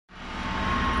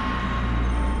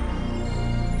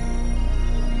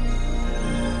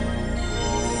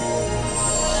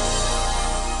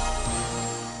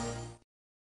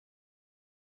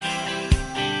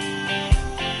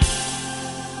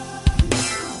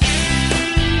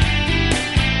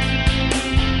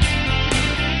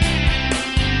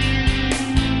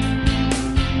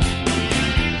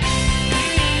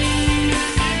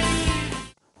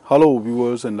Hello,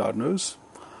 viewers and learners.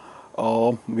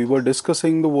 We were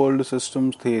discussing the world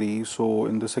systems theory. So,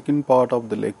 in the second part of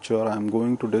the lecture, I am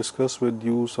going to discuss with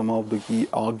you some of the key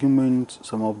arguments,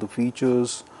 some of the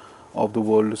features of the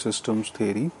world systems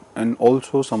theory, and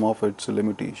also some of its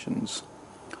limitations.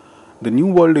 The new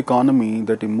world economy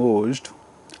that emerged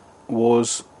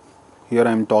was, here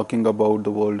I am talking about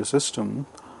the world system,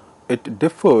 it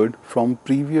differed from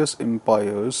previous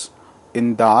empires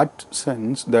in that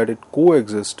sense that it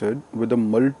coexisted with a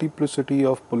multiplicity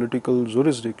of political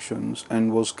jurisdictions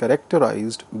and was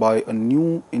characterized by a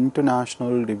new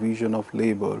international division of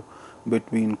labor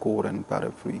between core and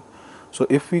periphery. So,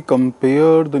 if we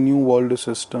compare the new world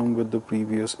system with the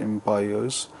previous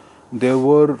empires, there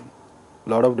were a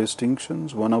lot of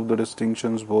distinctions. One of the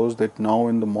distinctions was that now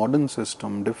in the modern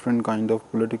system, different kind of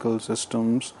political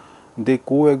systems they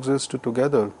coexist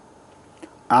together,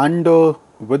 and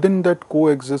within that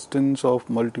coexistence of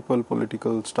multiple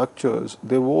political structures,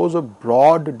 there was a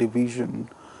broad division,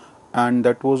 and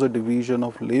that was a division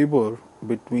of labor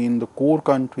between the core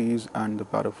countries and the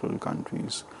peripheral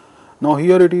countries. Now,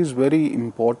 here it is very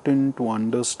important to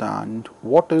understand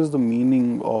what is the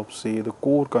meaning of, say, the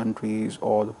core countries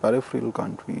or the peripheral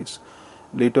countries.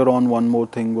 Later on, one more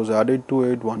thing was added to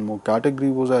it, one more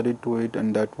category was added to it,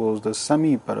 and that was the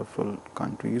semi-peripheral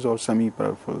countries or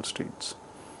semi-peripheral states.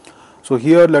 So,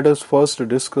 here let us first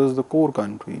discuss the core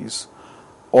countries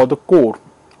or the core.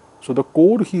 So, the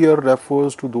core here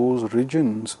refers to those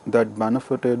regions that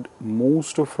benefited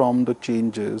most from the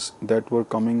changes that were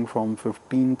coming from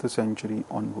 15th century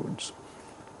onwards.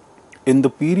 In the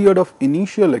period of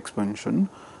initial expansion,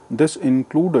 this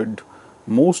included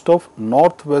most of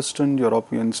northwestern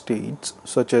European states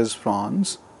such as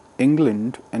France,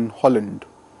 England, and Holland.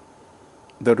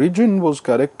 The region was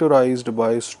characterized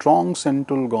by a strong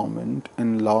central government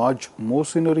and large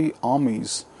mercenary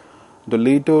armies. The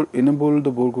latter enabled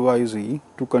the bourgeoisie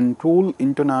to control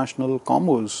international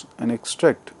commerce and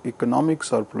extract economic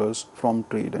surplus from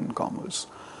trade and commerce.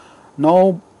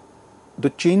 Now, the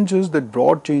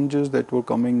broad changes that were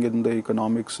coming in the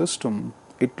economic system,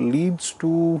 it leads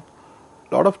to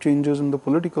a lot of changes in the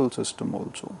political system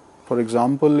also. For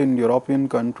example, in European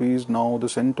countries, now the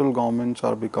central governments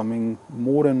are becoming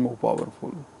more and more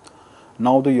powerful.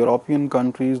 Now the European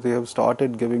countries, they have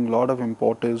started giving a lot of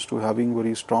importance to having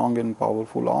very strong and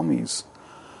powerful armies.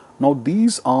 Now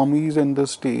these armies in the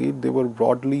state, they were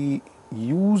broadly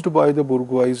used by the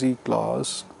bourgeoisie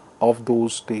class of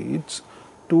those states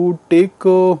to take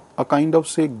a kind of,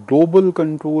 say, global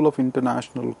control of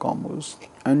international commerce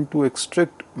and to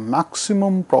extract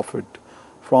maximum profit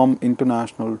from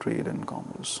international trade and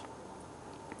commerce.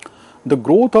 The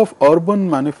growth of urban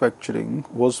manufacturing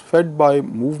was fed by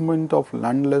movement of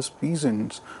landless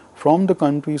peasants from the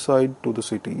countryside to the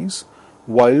cities,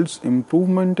 whilst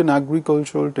improvement in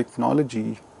agricultural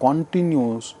technology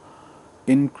continues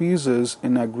increases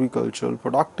in agricultural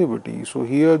productivity. So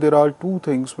here there are two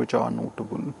things which are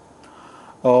notable.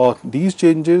 These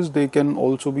changes, they can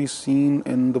also be seen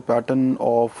in the pattern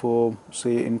of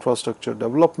say infrastructure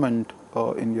development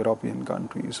in European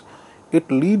countries. It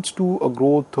leads to a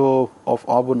growth of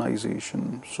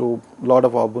urbanization. So a lot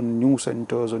of urban new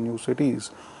centers or new cities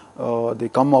they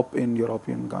come up in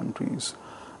European countries.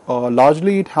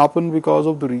 Largely it happened because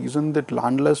of the reason that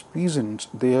landless peasants,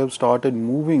 they have started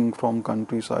moving from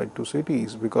countryside to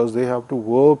cities because they have to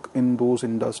work in those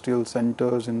industrial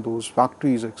centers, in those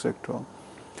factories, etc.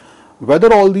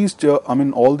 Whether all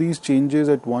these changes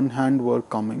at one hand were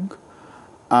coming,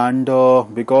 and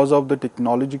because of the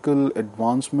technological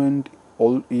advancement,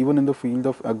 even in the field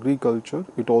of agriculture,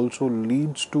 it also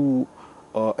leads to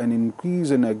an increase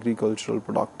in agricultural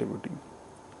productivity.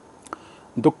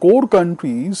 The core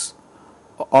countries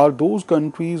are those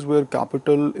countries where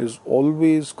capital is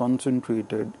always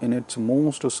concentrated in its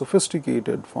most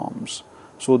sophisticated forms.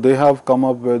 So they have come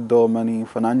up with many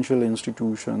financial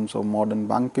institutions or modern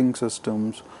banking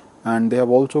systems, and they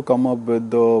have also come up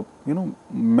with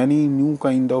many new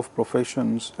kind of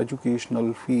professions,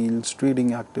 educational fields,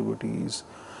 trading activities.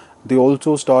 They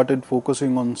also started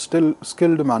focusing on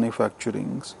skilled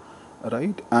manufacturing,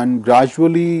 right? And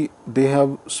gradually they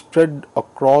have spread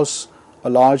across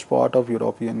a large part of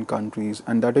European countries,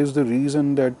 and that is the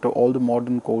reason that all the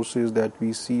modern courses that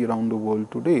we see around the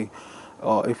world today,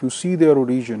 if you see their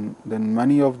origin, then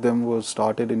many of them were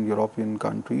started in European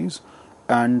countries,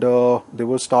 and they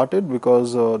were started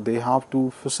because they have to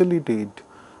facilitate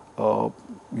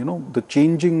the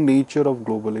changing nature of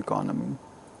global economy.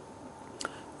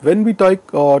 When we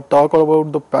talk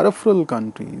about the peripheral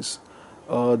countries,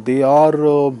 they are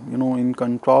in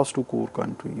contrast to core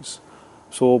countries.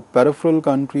 So peripheral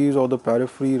countries or the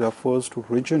periphery refers to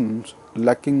regions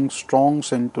lacking strong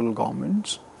central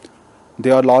governments.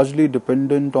 They are largely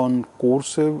dependent on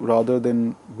coercive rather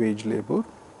than wage labor,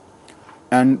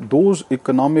 and those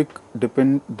economies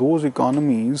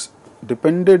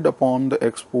depended upon the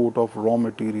export of raw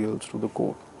materials to the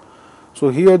core. So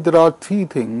here there are three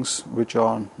things which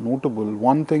are notable.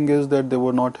 One thing is that they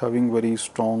were not having very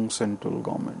strong central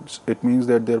governments. It means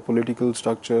that their political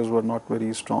structures were not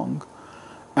very strong,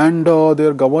 and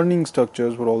their governing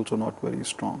structures were also not very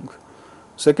strong.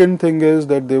 Second thing is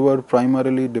that they were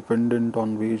primarily dependent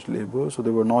on wage labor, so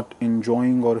they were not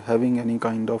enjoying or having any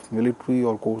kind of military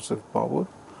or coercive power.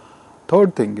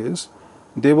 Third thing is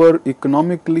they were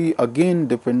economically again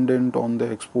dependent on the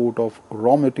export of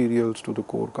raw materials to the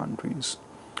core countries.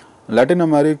 Latin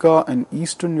America and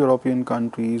Eastern European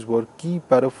countries were key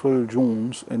peripheral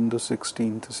zones in the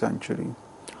 16th century.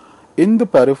 In the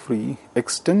periphery,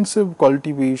 extensive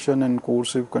cultivation and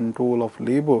coercive control of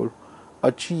labor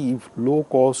achieve low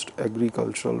cost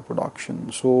agricultural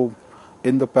production. So,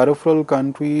 in the peripheral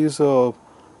countries, the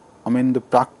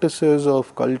practices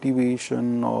of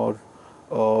cultivation or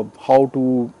how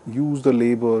to use the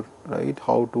labor, right?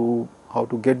 How to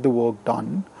get the work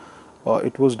done.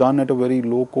 It was done at a very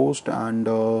low cost, and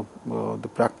the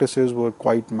practices were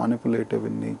quite manipulative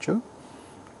in nature.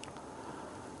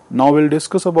 Now we'll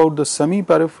discuss about the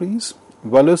semi-peripheries.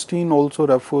 Wallerstein also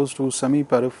refers to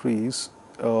semi-peripheries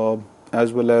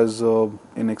as well as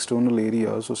in external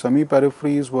areas. So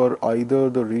semi-peripheries were either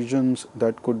the regions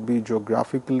that could be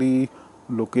geographically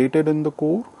located in the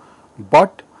core,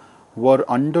 but were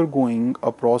undergoing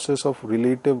a process of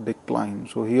relative decline.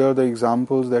 So here the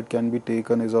examples that can be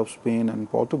taken is of Spain and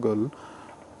Portugal.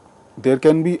 There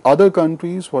can be other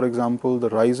countries, for example, the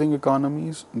rising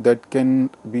economies, that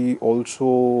can be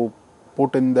also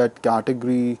put in that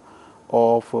category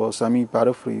of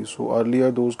semi-periphery. So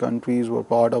earlier those countries were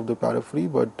part of the periphery,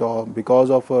 but because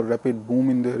of a rapid boom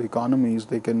in their economies,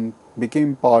 they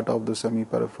became part of the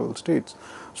semi-peripheral states.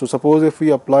 So suppose if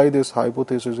we apply this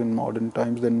hypothesis in modern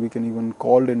times, then we can even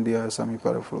call India as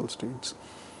semi-peripheral states.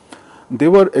 They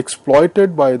were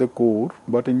exploited by the core,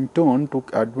 but in turn took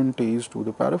advantage to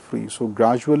the periphery. So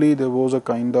gradually there was a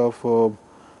kind of a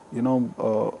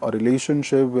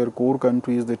relationship where core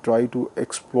countries, they try to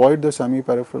exploit the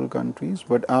semi-peripheral countries,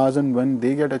 but as and when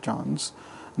they get a chance,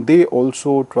 they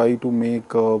also try to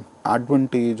make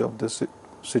advantage of this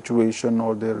situation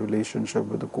or their relationship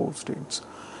with the core states.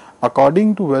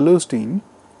 According to Wallerstein,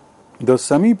 the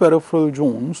semi-peripheral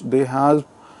zones, they have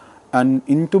an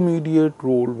intermediate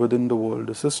role within the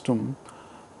world system,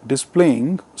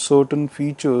 displaying certain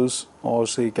features or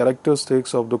say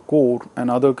characteristics of the core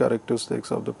and other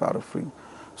characteristics of the periphery.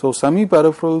 So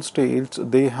semi-peripheral states,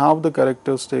 they have the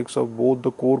characteristics of both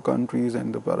the core countries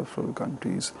and the peripheral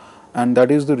countries, and that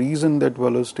is the reason that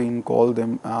Wallerstein called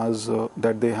them as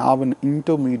that they have an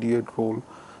intermediate role,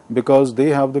 because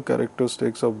they have the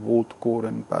characteristics of both core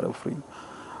and periphery.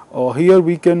 Here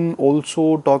we can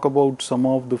also talk about some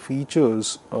of the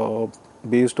features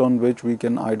based on which we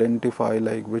can identify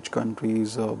like which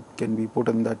countries can be put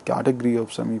in that category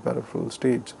of semi-peripheral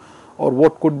states, or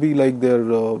what could be like their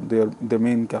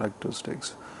main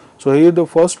characteristics. So here the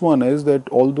first one is that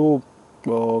although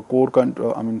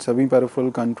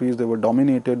semi-peripheral countries, they were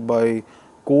dominated by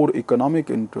core economic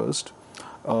interest,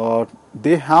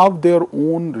 they have their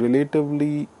own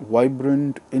relatively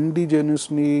vibrant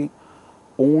indigenously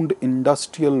owned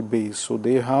industrial base. So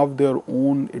they have their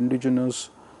own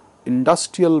indigenous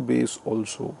industrial base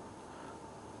also.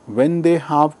 When they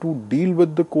have to deal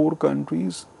with the core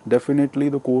countries, definitely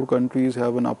the core countries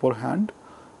have an upper hand,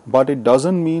 but it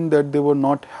doesn't mean that they were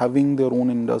not having their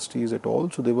own industries at all.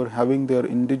 So they were having their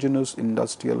indigenous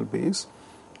industrial base.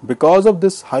 Because of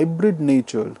this hybrid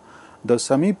nature, the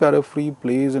semi-periphery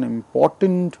plays an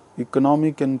important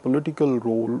economic and political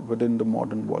role within the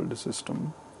modern world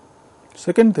system.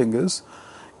 Second thing is,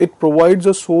 it provides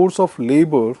a source of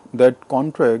labor that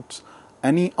contracts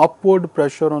any upward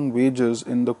pressure on wages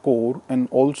in the core, and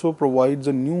also provides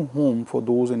a new home for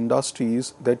those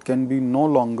industries that can be no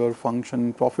longer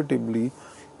function profitably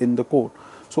in the core.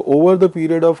 So over the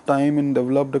period of time in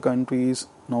developed countries,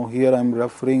 now here I am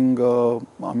referring,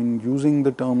 using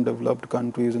the term developed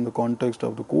countries in the context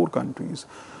of the core countries.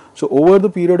 So over the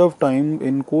period of time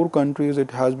in core countries,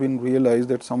 it has been realized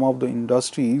that some of the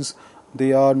industries,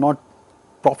 they are not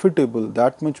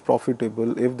that much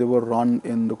profitable if they were run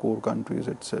in the core countries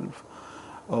itself.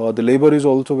 The labor is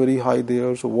also very high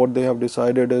there, so what they have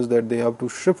decided is that they have to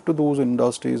shift those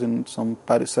industries in some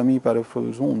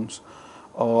semi-peripheral zones,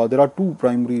 There are two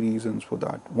primary reasons for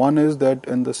that. One is that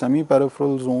in the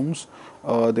semi-peripheral zones,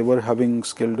 they were having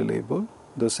skilled labor.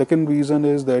 The second reason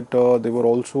is that they were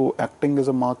also acting as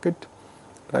a market,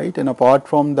 right? And apart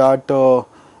from that,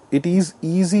 it is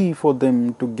easy for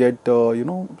them to get,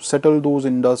 settle those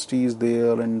industries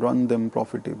there and run them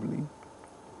profitably.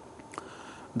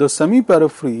 The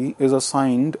semi-periphery is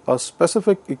assigned a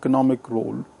specific economic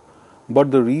role,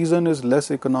 but the reason is less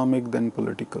economic than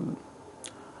political.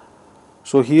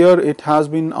 So here it has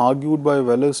been argued by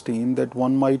Wallerstein that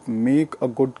one might make a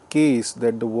good case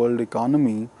that the world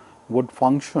economy would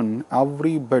function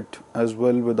every bit as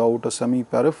well without a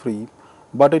semi-periphery,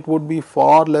 but it would be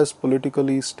far less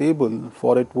politically stable,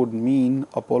 for it would mean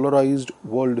a polarized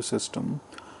world system.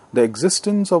 The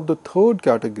existence of the third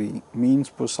category means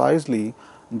precisely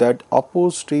that upper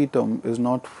stratum is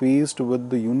not faced with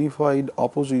the unified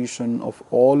opposition of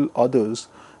all others,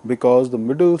 because the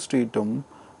middle stratum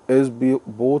is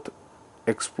both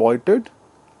exploited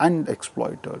and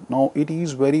exploiter. Now, it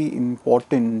is very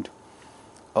important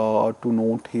to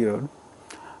note here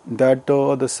that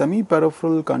the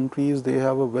semi-peripheral countries, they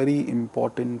have a very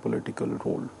important political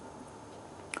role.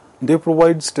 They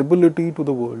provide stability to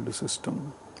the world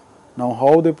system. Now,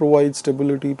 how they provide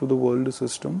stability to the world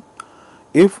system?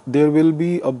 If there will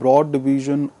be a broad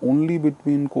division only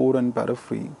between core and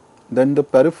periphery, then the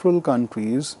peripheral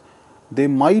countries, they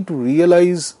might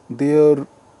realize their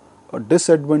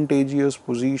disadvantageous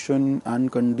position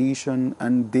and condition,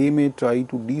 and they may try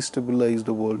to destabilize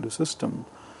the world system.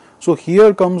 So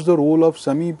here comes the role of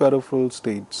semi-peripheral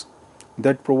states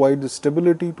that provide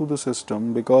stability to the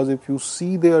system, because if you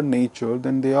see their nature,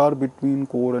 then they are between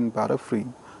core and periphery,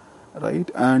 right?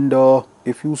 And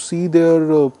if you see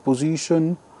their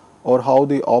position or how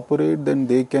they operate, then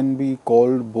they can be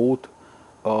called both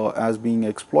as being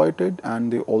exploited,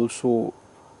 and they also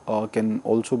can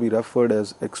also be referred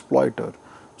as exploiter.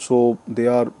 So they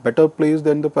are better placed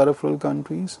than the peripheral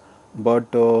countries, but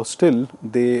still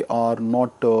they are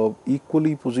not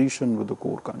equally positioned with the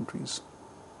core countries.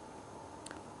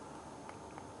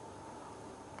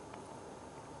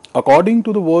 According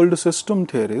to the world system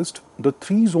theorist, the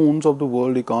three zones of the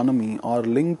world economy are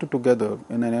linked together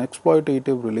in an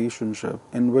exploitative relationship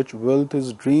in which wealth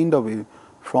is drained away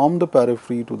from the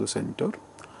periphery to the center.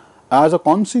 As a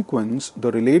consequence,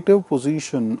 the relative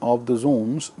position of the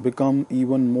zones become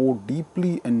even more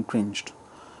deeply entrenched.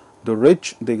 The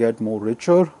rich, they get more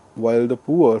richer, while the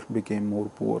poor became more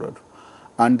poorer.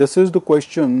 And this is the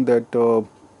question that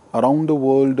around the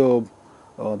world,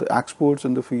 the experts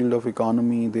in the field of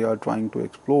economy, they are trying to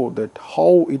explore, that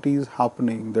how it is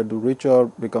happening that the rich are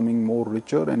becoming more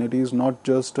richer, and it is not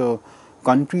just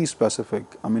country specific.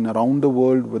 I mean, around the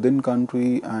world, within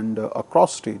country and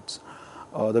across states,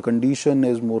 the condition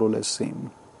is more or less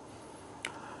same.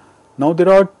 Now there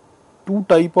are two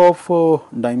type of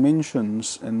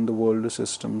dimensions in the world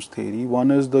systems theory. One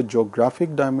is the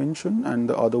geographic dimension and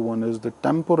the other one is the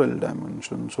temporal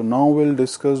dimension. So now we'll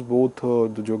discuss both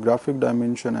the geographic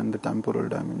dimension and the temporal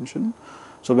dimension.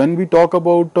 So when we talk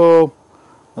about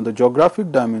the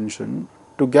geographic dimension,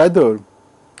 together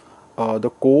the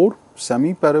core,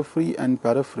 semi-periphery and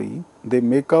periphery, they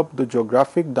make up the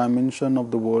geographic dimension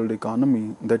of the world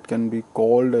economy that can be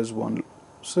called as one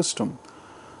system.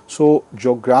 So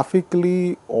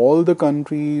geographically, all the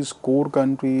countries, core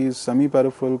countries,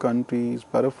 semi-peripheral countries,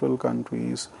 peripheral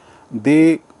countries,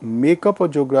 they make up a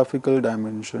geographical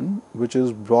dimension which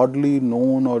is broadly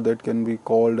known, or that can be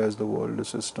called as the world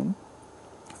system.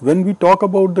 When we talk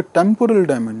about the temporal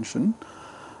dimension,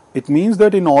 it means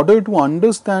that in order to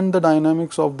understand the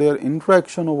dynamics of their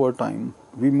interaction over time,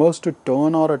 we must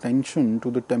turn our attention to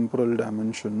the temporal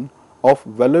dimension of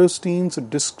Wallerstein's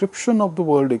description of the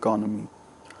world economy,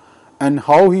 and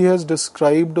how he has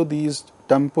described these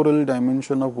temporal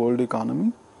dimension of world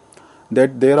economy,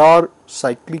 that there are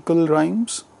cyclical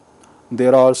rhymes,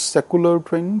 there are secular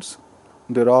trends,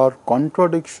 there are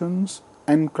contradictions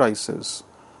and crises.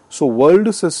 So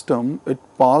world system, it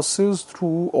passes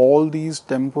through all these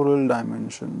temporal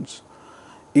dimensions.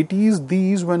 It is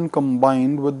these, when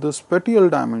combined with the spatial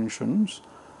dimensions,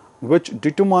 which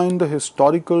determine the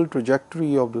historical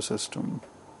trajectory of the system.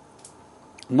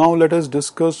 Now let us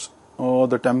discuss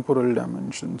the temporal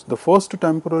dimensions. The first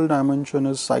temporal dimension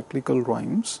is cyclical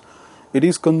rhymes. It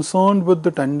is concerned with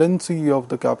the tendency of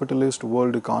the capitalist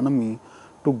world economy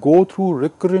to go through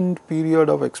recurrent period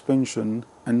of expansion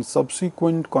and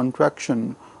subsequent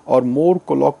contraction, or more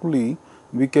colloquially,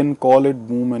 we can call it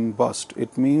boom and bust.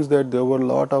 It means that there were a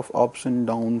lot of ups and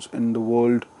downs in the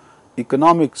world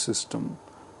economic system.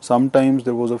 Sometimes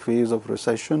there was a phase of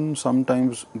recession,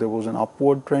 sometimes there was an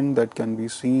upward trend that can be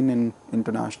seen in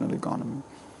international economy.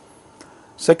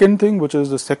 Second thing, which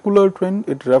is the secular trend,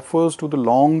 it refers to the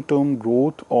long-term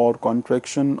growth or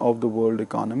contraction of the world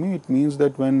economy. It means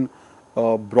that when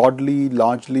broadly,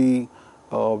 largely,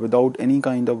 without any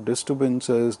kind of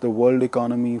disturbances, the world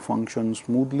economy functions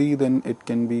smoothly, then it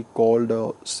can be called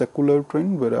a secular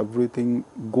trend where everything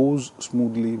goes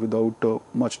smoothly without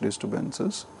much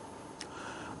disturbances.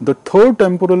 The third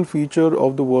temporal feature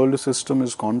of the world system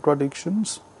is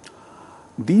contradictions.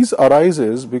 These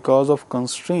arises because of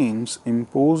constraints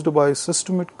imposed by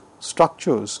systemic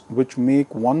structures which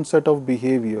make one set of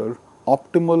behavior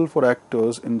optimal for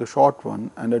actors in the short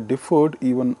run and a differed,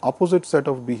 even opposite set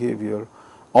of behavior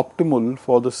optimal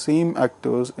for the same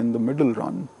actors in the middle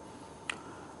run.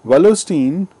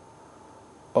 Wallerstein,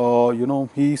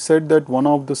 he said that one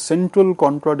of the central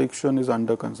contradiction is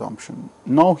underconsumption.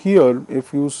 Now here,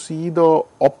 if you see the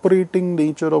operating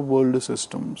nature of world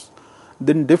systems,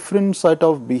 then different set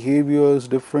of behaviors,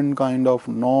 different kind of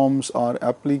norms are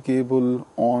applicable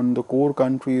on the core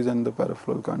countries and the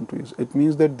peripheral countries. It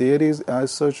means that there is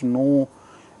as such no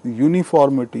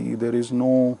uniformity, there is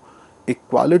no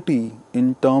equality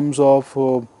in terms of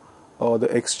the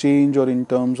exchange or in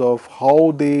terms of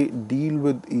how they deal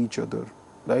with each other,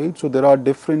 right? So there are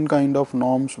different kind of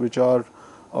norms which are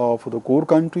for the core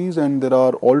countries, and there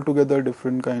are altogether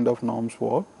different kind of norms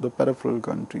for the peripheral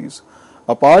countries.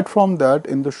 Apart from that,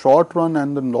 in the short run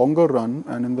and the longer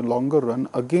run,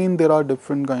 again there are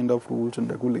different kind of rules and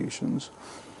regulations.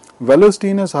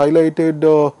 Wallerstein has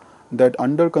highlighted that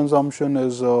underconsumption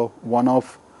is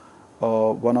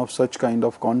one of such kind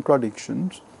of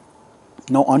contradictions.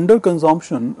 Now,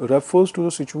 underconsumption refers to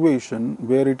a situation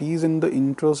where it is in the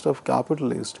interest of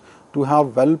capitalists to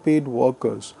have well-paid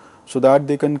workers so that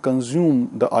they can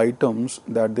consume the items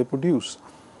that they produce.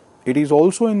 It is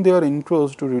also in their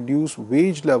interest to reduce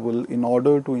wage level in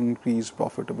order to increase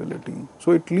profitability.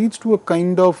 So it leads to a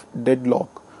kind of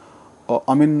deadlock.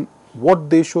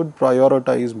 What they should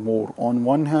prioritize more. On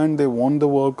one hand, they want the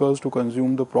workers to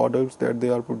consume the products that they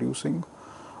are producing.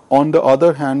 On the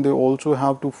other hand, they also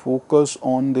have to focus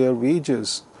on their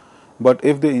wages. But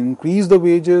if they increase the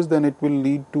wages, then it will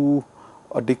lead to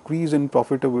a decrease in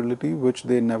profitability, which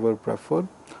they never prefer.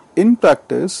 In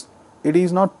practice, it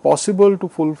is not possible to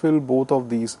fulfill both of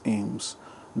these aims.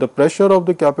 The pressure of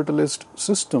the capitalist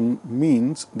system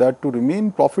means that to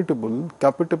remain profitable,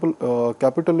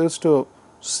 capitalists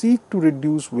seek to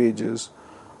reduce wages,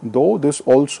 though this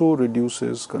also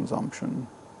reduces consumption.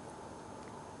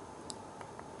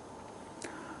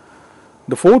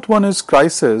 The fourth one is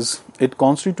crisis. It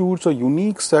constitutes a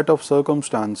unique set of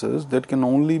circumstances that can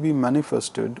only be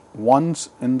manifested once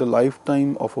in the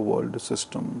lifetime of a world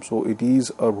system. So it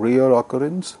is a rare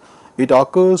occurrence. It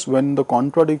occurs when the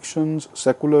contradictions,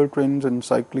 secular trends and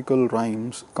cyclical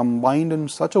rhymes combined in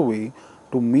such a way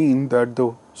to mean that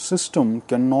the system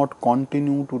cannot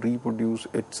continue to reproduce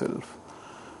itself.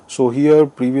 So here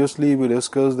previously we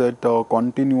discussed that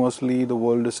continuously the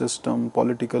world system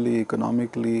politically,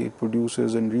 economically it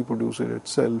produces and reproduces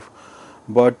itself.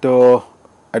 But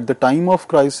at the time of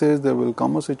crisis there will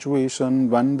come a situation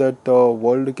when that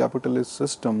world capitalist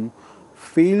system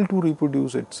fail to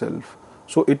reproduce itself.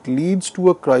 So it leads to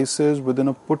a crisis within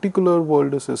a particular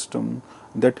world system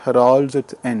that heralds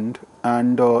its end,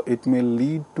 and it may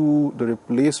lead to the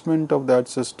replacement of that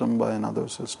system by another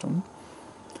system.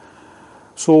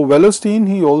 So Wallerstein,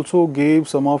 he also gave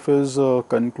some of his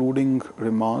concluding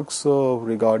remarks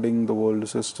regarding the world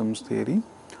systems theory.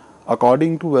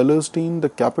 According to Wallerstein, the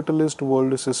capitalist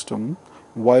world system,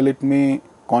 while it may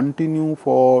continue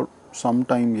for some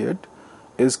time yet,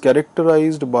 is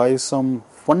characterized by some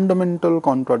fundamental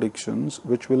contradictions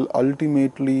which will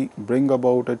ultimately bring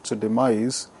about its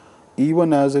demise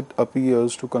even as it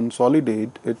appears to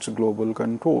consolidate its global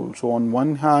control. So on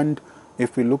one hand,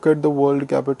 if we look at the world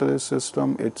capitalist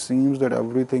system, it seems that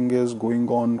everything is going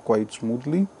on quite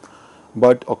smoothly.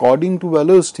 But according to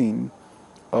Wallerstein,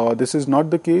 this is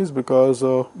not the case because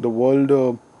the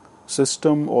world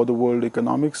system or the world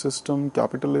economic system,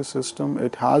 capitalist system,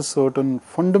 it has certain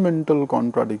fundamental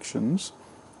contradictions,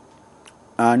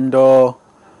 and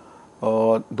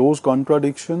those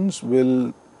contradictions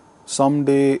will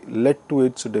someday lead to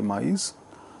its demise.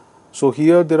 So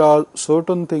here there are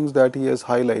certain things that he has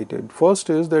highlighted. First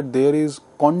is that there is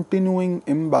continuing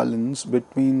imbalance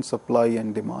between supply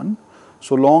and demand.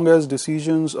 So long as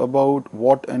decisions about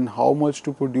what and how much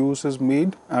to produce is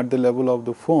made at the level of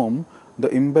the firm, the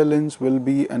imbalance will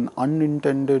be an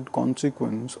unintended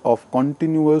consequence of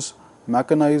continuous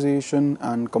mechanization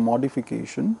and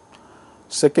commodification.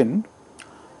 Second,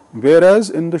 Whereas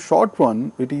in the short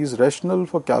run, it is rational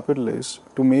for capitalists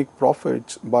to make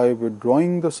profits by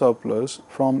withdrawing the surplus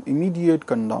from immediate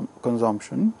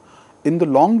consumption. In the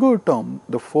longer term,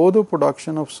 the further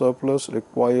production of surplus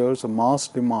requires a mass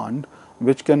demand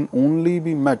which can only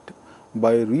be met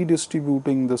by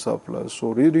redistributing the surplus.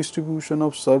 So, redistribution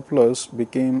of surplus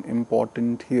became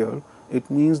important here. It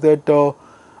means that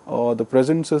the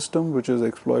present system, which is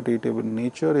exploitative in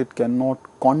nature, it cannot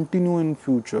continue in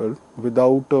future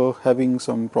without having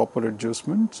some proper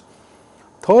adjustments.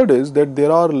 Third is that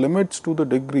there are limits to the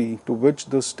degree to which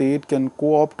the state can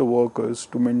co-opt workers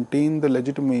to maintain the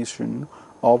legitimation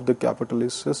of the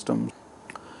capitalist system.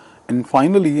 And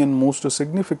finally, and most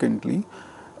significantly,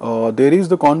 there is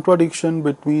the contradiction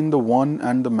between the one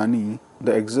and the many,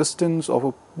 the existence of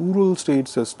a plural state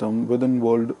system within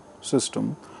world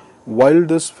system. While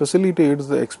this facilitates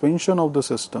the expansion of the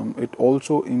system, it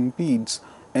also impedes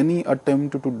any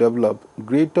attempt to develop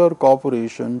greater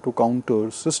cooperation to counter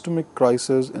systemic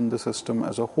crises in the system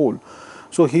as a whole.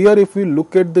 So here, if we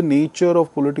look at the nature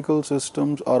of political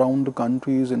systems around the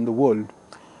countries in the world,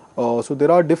 so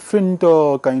there are different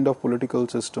kind of political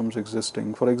systems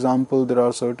existing. For example, there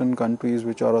are certain countries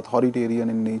which are authoritarian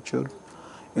in nature.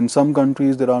 In some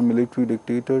countries, there are military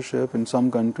dictatorship. In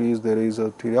some countries, there is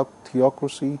a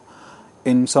theocracy.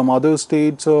 In some other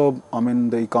states,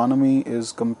 the economy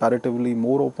is comparatively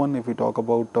more open if we talk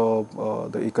about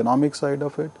the economic side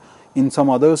of it. In some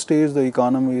other states, the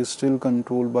economy is still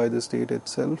controlled by the state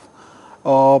itself.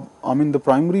 The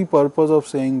primary purpose of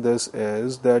saying this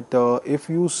is that if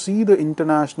you see the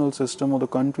international system or the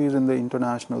countries in the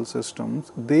international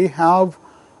systems, they have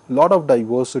a lot of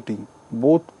diversity,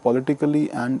 both politically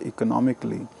and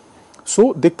economically.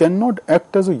 So they cannot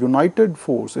act as a united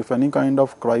force if any kind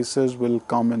of crisis will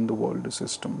come in the world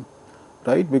system,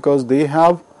 right? Because they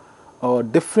have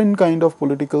different kind of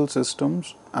political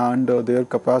systems, and their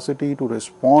capacity to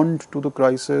respond to the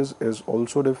crisis is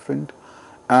also different.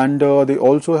 And they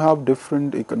also have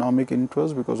different economic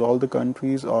interests, because all the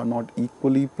countries are not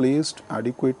equally placed,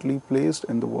 adequately placed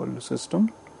in the world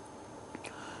system.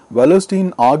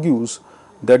 Wallerstein argues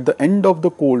that the end of the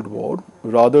Cold War,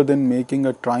 rather than making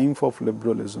a triumph of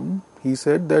liberalism, he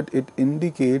said that it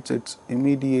indicates its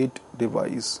immediate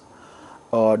demise.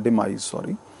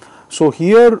 So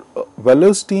here,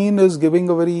 Wallerstein is giving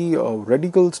a very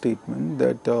radical statement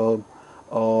that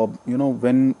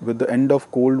when with the end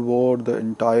of Cold War, the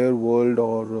entire world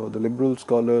or the liberal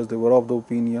scholars, they were of the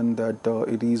opinion that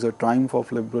it is a triumph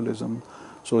of liberalism.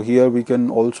 So here we can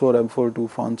also refer to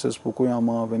Francis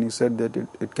Fukuyama when he said that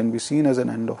it can be seen as an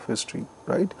end of history,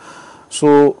 right?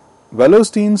 So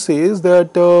Wallerstein says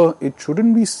that it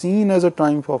shouldn't be seen as a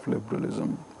triumph of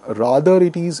liberalism. Rather,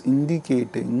 it is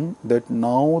indicating that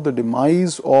now the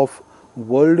demise of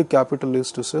world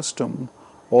capitalist system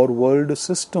or world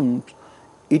systems,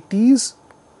 it is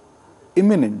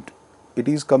imminent, it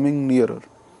is coming nearer.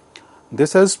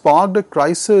 This has sparked a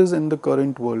crisis in the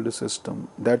current world system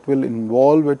that will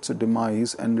involve its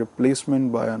demise and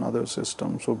replacement by another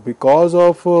system. So because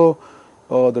of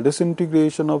the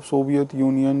disintegration of Soviet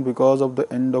Union, because of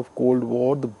the end of Cold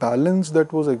War, the balance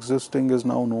that was existing is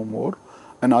now no more,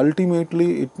 and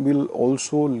ultimately it will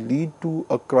also lead to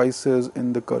a crisis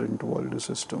in the current world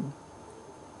system.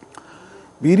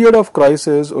 Period of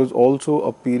crisis is also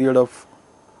a period of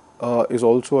is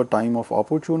also a time of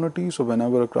opportunity. So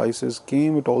whenever a crisis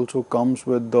came, it also comes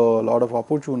with a lot of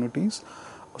opportunities.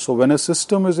 So when a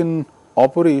system is in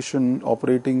operation,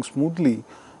 operating smoothly,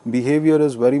 behavior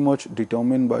is very much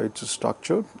determined by its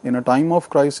structure. In a time of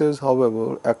crisis,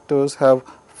 however, actors have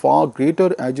far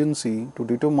greater agency to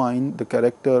determine the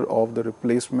character of the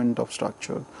replacement of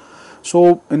structure.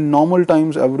 So in normal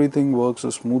times, everything works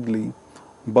smoothly,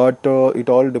 but it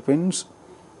all depends,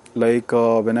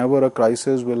 whenever a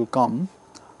crisis will come,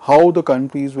 how the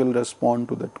countries will respond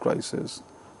to that crisis.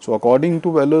 So according to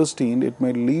Wallerstein, it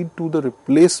may lead to the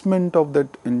replacement of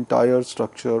that entire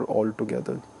structure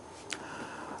altogether.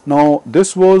 Now,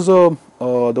 this was the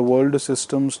world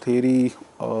systems theory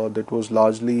that was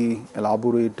largely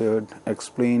elaborated,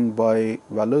 explained by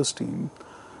Wallerstein.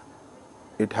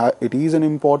 It is an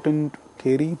important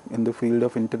theory in the field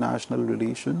of international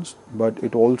relations, but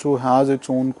it also has its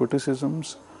own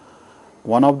criticisms.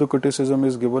 One of the criticism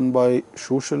is given by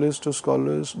socialist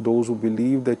scholars, those who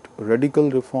believe that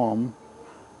radical reform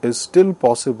is still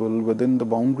possible within the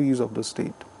boundaries of the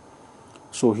state.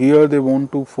 So here they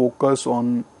want to focus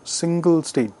on single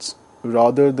states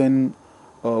rather than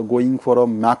going for a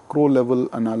macro level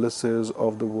analysis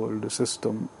of the world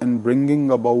system and bringing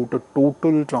about a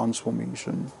total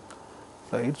transformation.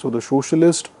 Right? So the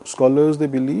socialist scholars, they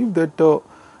believe that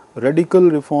radical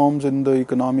reforms in the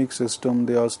economic system,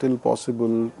 they are still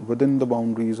possible within the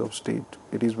boundaries of state.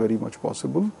 It is very much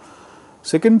possible.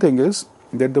 Second thing is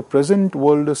that the present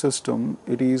world system,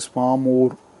 it is far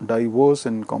more diverse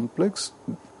and complex,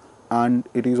 and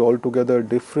it is altogether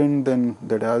different than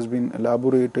that has been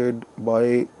elaborated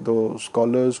by the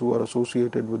scholars who are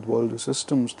associated with world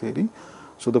systems theory.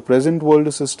 So the present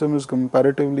world system is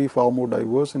comparatively far more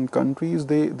diverse, and countries,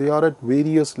 they are at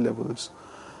various levels.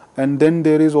 And then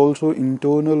there is also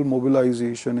internal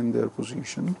mobilization in their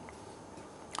position.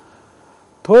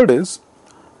 Third is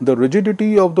the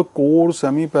rigidity of the core,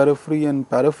 semi-periphery and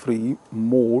periphery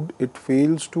mode. It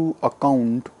fails to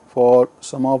account for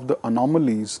some of the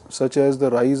anomalies, such as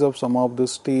the rise of some of the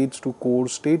states to core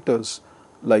status,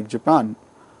 like Japan.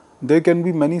 There can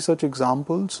be many such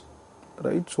examples,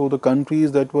 right? So the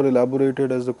countries that were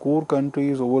elaborated as the core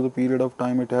countries, over the period of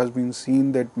time, it has been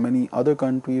seen that many other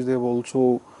countries, they have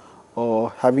also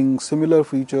having similar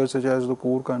features such as the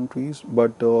core countries,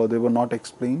 but they were not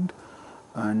explained,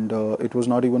 and it was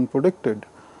not even predicted.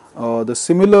 The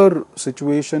similar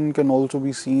situation can also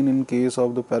be seen in case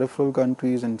of the peripheral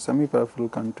countries and semi-peripheral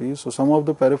countries. So some of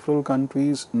the peripheral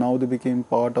countries, now they became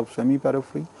part of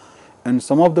semi-periphery, and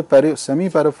some of the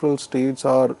semi-peripheral states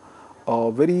are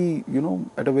very,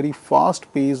 at a very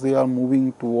fast pace, they are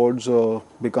moving towards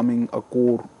becoming a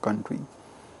core country.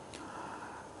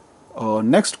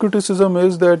 Next criticism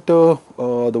is that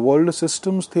the world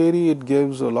systems theory, it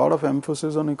gives a lot of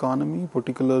emphasis on economy,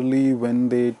 particularly when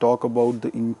they talk about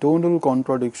the internal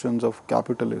contradictions of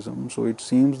capitalism. So it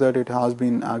seems that it has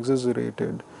been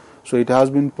exaggerated. So it has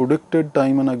been predicted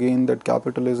time and again that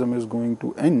capitalism is going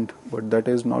to end, but that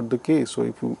is not the case. So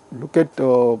if you look at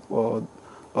the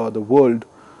world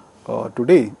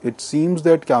today, it seems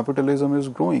that capitalism is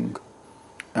growing,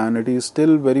 and it is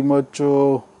still very much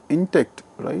intact,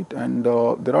 right? And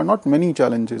there are not many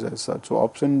challenges as such. So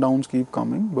ups and downs keep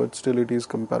coming, but still it is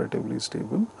comparatively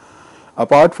stable.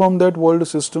 Apart from that, world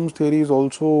systems theory is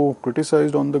also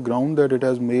criticized on the ground that it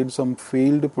has made some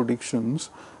failed predictions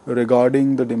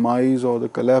regarding the demise or the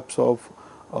collapse of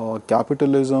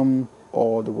capitalism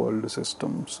or the world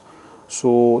systems.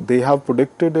 So they have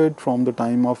predicted it from the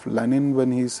time of Lenin,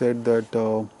 when he said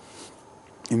that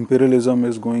imperialism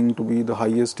is going to be the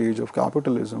highest stage of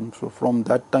capitalism. So from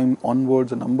that time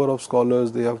onwards, a number of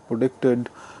scholars, they have predicted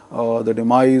the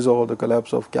demise or the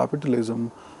collapse of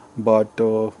capitalism, but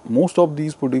most of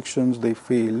these predictions, they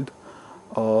failed.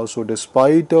 So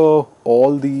despite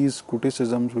all these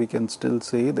criticisms, we can still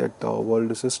say that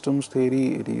world systems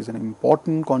theory, it is an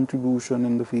important contribution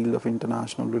in the field of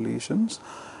international relations,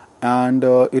 and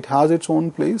it has its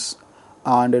own place,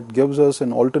 and it gives us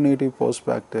an alternative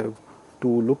perspective to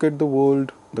look at the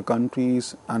world, the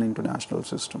countries, and international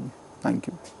system. Thank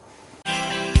you.